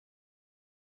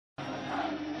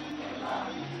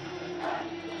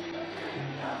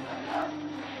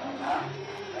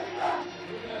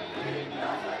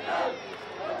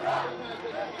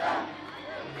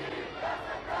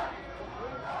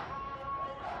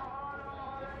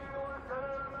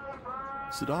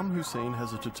Saddam Hussein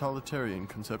has a totalitarian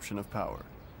conception of power.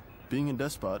 Being a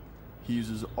despot, he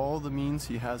uses all the means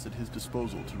he has at his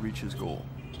disposal to reach his goal: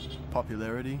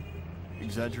 popularity,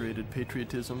 exaggerated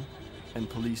patriotism, and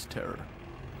police terror.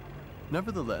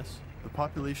 Nevertheless, the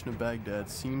population of Baghdad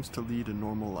seems to lead a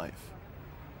normal life.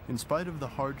 In spite of the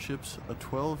hardships a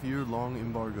 12-year-long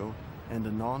embargo and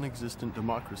a non-existent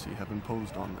democracy have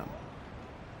imposed on them.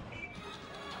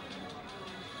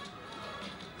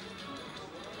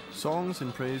 Songs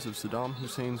in praise of Saddam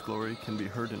Hussein's glory can be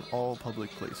heard in all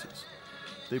public places.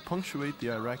 They punctuate the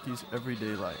Iraqis'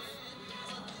 everyday life.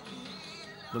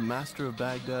 The master of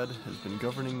Baghdad has been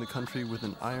governing the country with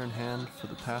an iron hand for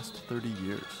the past 30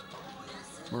 years,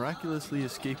 miraculously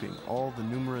escaping all the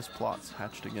numerous plots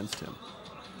hatched against him.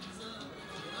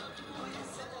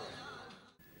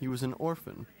 He was an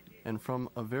orphan, and from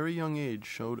a very young age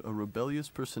showed a rebellious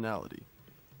personality,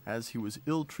 as he was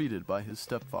ill-treated by his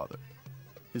stepfather,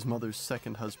 his mother's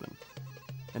second husband,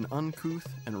 an uncouth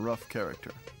and rough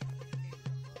character.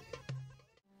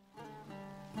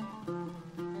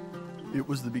 It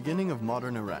was the beginning of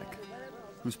modern Iraq,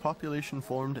 whose population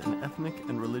formed an ethnic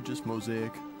and religious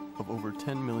mosaic of over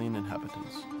 10 million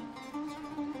inhabitants.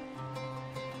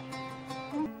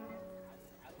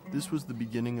 This was the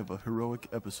beginning of a heroic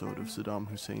episode of Saddam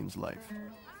Hussein's life.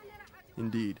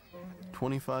 Indeed,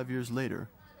 25 years later,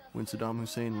 when Saddam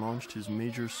Hussein launched his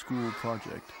major school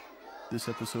project, this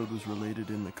episode was related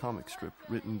in the comic strip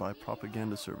written by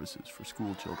propaganda services for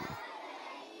school children.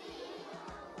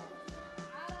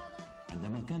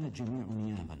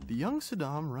 The young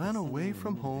Saddam ran away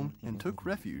from home and took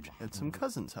refuge at some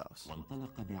cousin's house.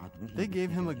 They gave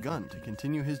him a gun to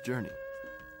continue his journey,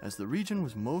 as the region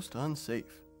was most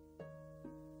unsafe.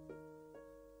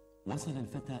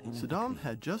 Saddam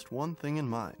had just one thing in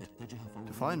mind: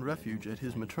 to find refuge at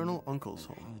his maternal uncle's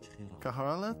home,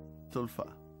 Kahralat Tulfa,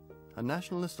 a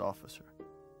nationalist officer.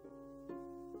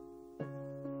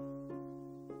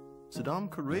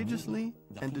 Saddam courageously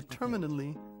and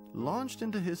determinedly launched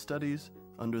into his studies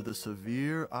under the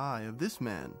severe eye of this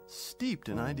man steeped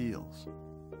in ideals.